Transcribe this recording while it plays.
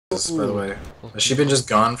By the way. Has she been just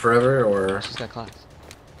gone forever, or...? She's got class.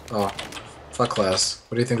 Oh. Fuck class.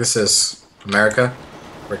 What do you think this is? America?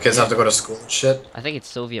 Where kids have to go to school and shit? I think it's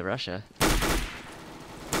Soviet Russia.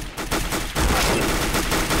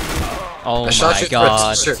 Oh my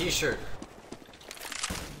god. T-shirt.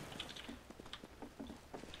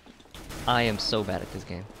 I am so bad at this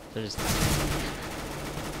game. They're just...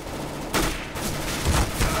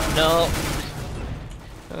 No!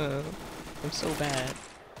 I'm so bad.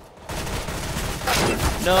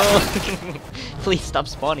 No! Please stop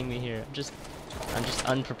spawning me here. I'm just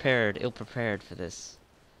unprepared, ill-prepared for this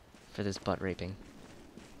butt raping.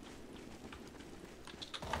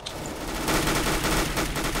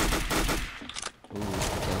 Ooh,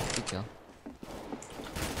 good kill.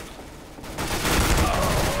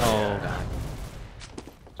 Oh god.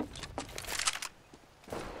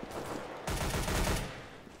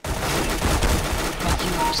 Fuck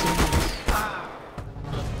you, I'm serious.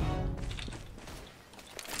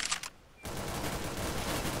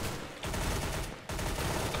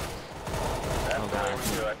 Oh god.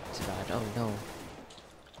 Oh no.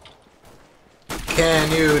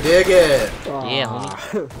 Can you dig it? Yeah,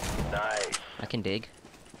 homie. Nice. I can dig.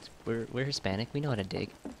 We're Hispanic. We know how to dig.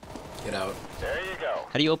 Get out. There you go.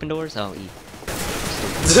 How do you open doors? Oh, E.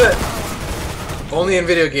 Only in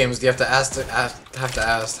video games do you have to ask how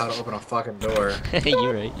to open a fucking door.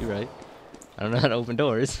 You're right. I don't know how to open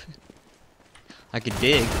doors. I could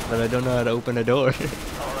dig, but I don't know how to open a door.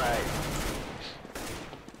 Alright.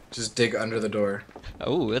 Just dig under the door.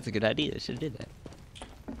 Oh, that's a good idea. Should've did that.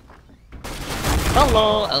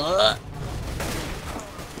 Hello!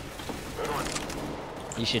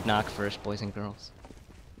 You should knock first, boys and girls.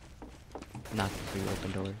 Knock before you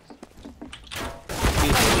open doors.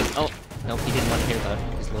 Oh, nope, he didn't want to hear about it.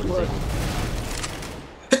 His lord is able.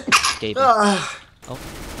 Gave it. Oh,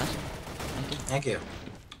 nice. Thank you.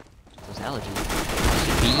 Those allergies. You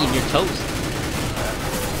should be eating your toast.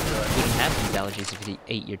 You wouldn't have these allergies if you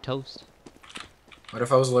ate your toast. What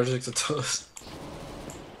if I was allergic to toast?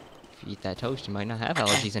 If you eat that toast, you might not have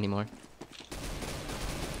allergies anymore.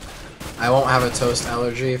 I won't have a toast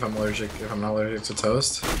allergy if I'm not allergic to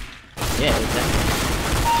toast. Yeah, exactly.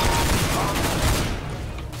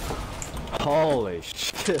 Holy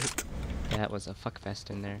shit. That was a fuck fest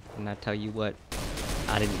in there, and I tell you what,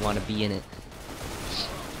 I didn't want to be in it.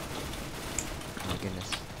 Oh my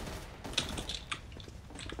goodness.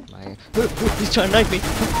 He's trying to knife me!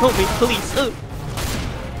 Help me, please!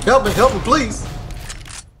 Help me, please!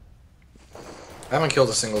 I haven't killed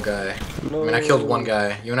a single guy. No. I mean, I killed one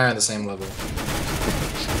guy. You and I are on the same level.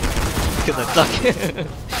 Because I suck.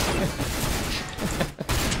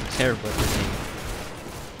 Terrible at this game.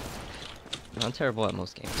 I'm terrible at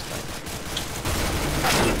most games, but...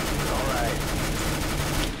 Alright.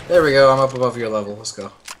 There we go, I'm up above your level. Let's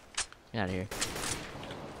go. Get out of here.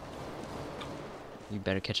 You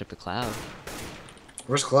better catch up to Cloud.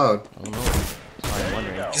 Where's Cloud? I don't know. That's why I'm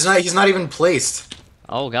wondering. He's not even placed.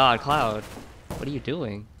 Oh god, Cloud. What are you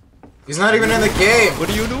doing? He's not even in the game. What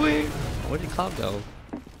are you doing? Where did Cloud go?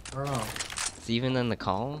 I don't know. Is he even in the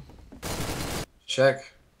call?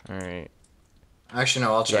 Check. Alright. Actually,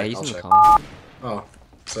 no, I'll check. Yeah, he's I'll in check. the call. Oh,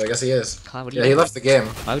 so I guess he is. Cloud, what are Yeah, you he doing? left the game.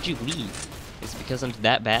 Why would you leave? Is it because I'm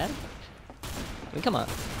that bad? I mean, come on.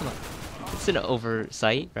 It's an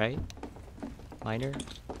oversight, right? Minor?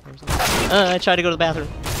 Or something? I tried to go to the bathroom.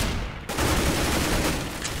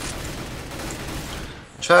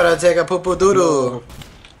 Try to take a poo-poo doo-doo.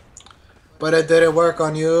 But it didn't work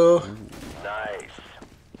on you. Nice.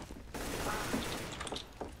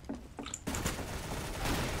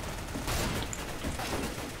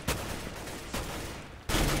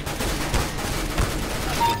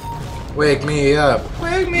 Wake me up.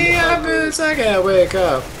 Wake me up, bitch. I can't wake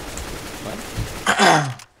up. What?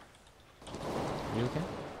 You okay?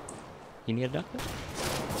 You need a doctor?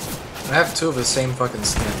 I have two of the same fucking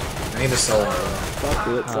skin. I need to sell one. Fuck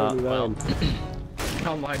it, sell me well. mine.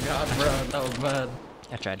 Oh my god, bro, that was bad.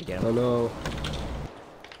 I tried to get Oh him. no.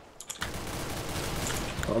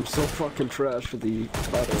 I'm so fucking trash with the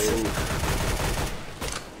auto.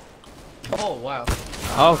 Oh wow.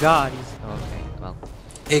 Oh god, he's... Okay, well.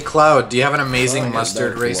 Hey Cloud, do you have an amazing Oh, yeah,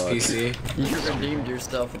 mustard that's race luck. PC? You redeemed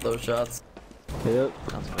yourself with those shots. Yep.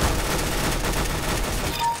 Sounds good.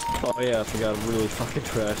 Oh yeah, I forgot I'm really fucking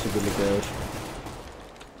trash in the garage.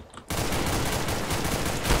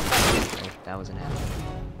 Oh, that was an ad.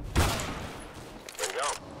 There you go.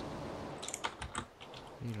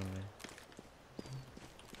 You don't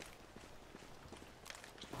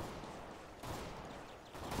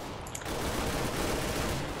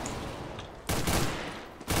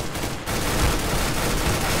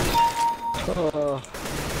know.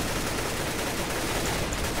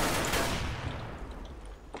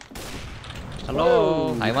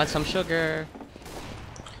 Hello, I want some sugar.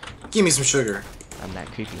 Give me some sugar. I'm that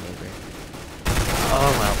creepy neighbor.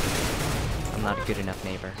 Oh well. I'm not a good enough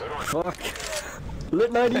neighbor. Fuck.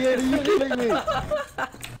 Lit 98, are you kidding me? Oh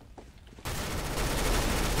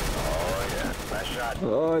yeah, nice shot.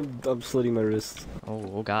 Oh, I'm slitting my wrist.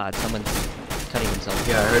 Oh god, someone's cutting himself.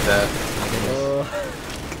 Yeah, I heard that. My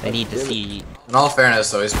goodness. They need to see. In all fairness,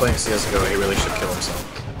 though, he's playing CSGO. He really should kill himself.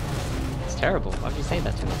 It's terrible. Why would you say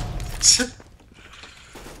that to me?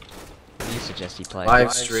 What do you suggest he play?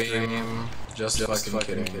 Live stream. Just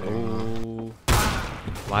fucking kidding. Oh.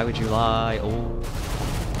 Why would you lie? Oh.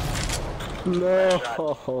 No.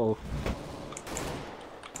 Oh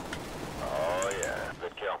yeah,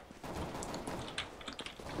 good kill.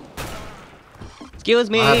 Excuse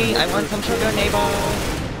me, I want some sugar, neighbor.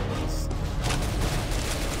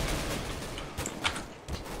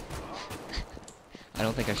 I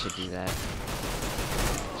don't think I should do that. I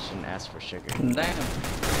shouldn't ask for sugar. Damn.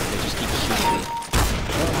 They just keep shooting me.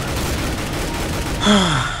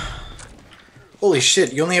 Holy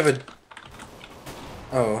shit, you only have a...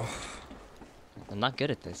 Oh. I'm not good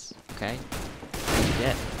at this, okay? What'd you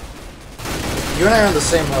get? You and I are on the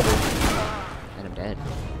same level. And I'm dead.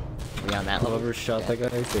 Are we on that level? Whoever shot that guy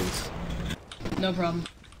thinks. No problem.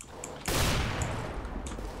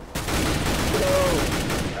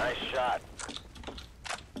 Nice shot.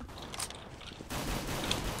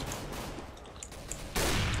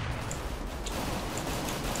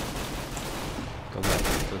 Go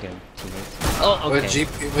get him, teammates. Oh, okay.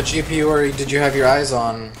 What GPU did you have your eyes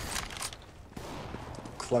on?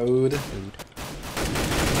 Cloud.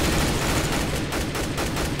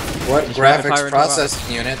 What Did you have a graphics fire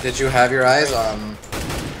processing unit did you have your eyes on?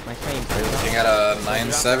 My frame's Are you looking at a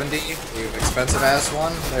 970? You expensive ass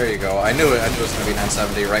one? There you go. I knew it. I knew it was gonna be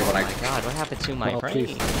 970 right when Oh my god, what happened to my Oh, frame?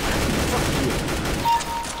 please.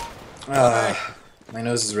 My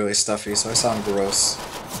nose is really stuffy, so I sound gross.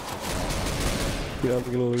 Yeah, I'm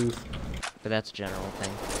gonna lose. But that's a general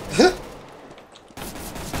thing.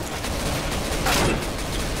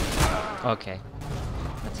 Okay.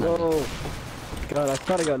 That's not me. No. God, I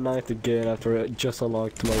thought I got knifed again after I just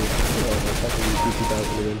unlocked my fucking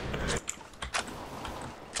 2000 again.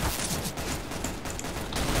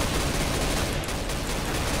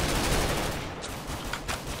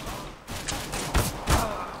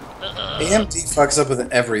 AMD fucks up with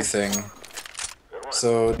everything.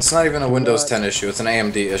 So it's not even a Windows 10 issue, it's an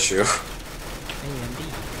AMD issue. AMD.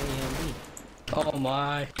 Oh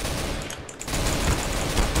my. Okay,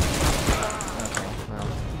 well.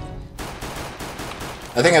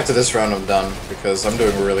 I think after this round I'm done, because I'm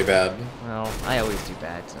doing really bad. Well, I always do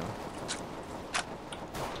bad, so.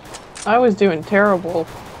 I was doing terrible.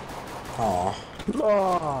 Aw.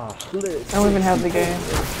 Ah, lit. I don't even have the game.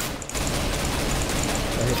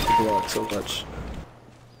 I hate the block so much.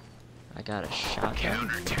 I got a shotgun.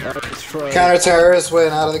 Counter-terrorists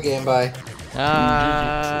win out of the game, bye.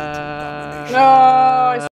 Ah. No,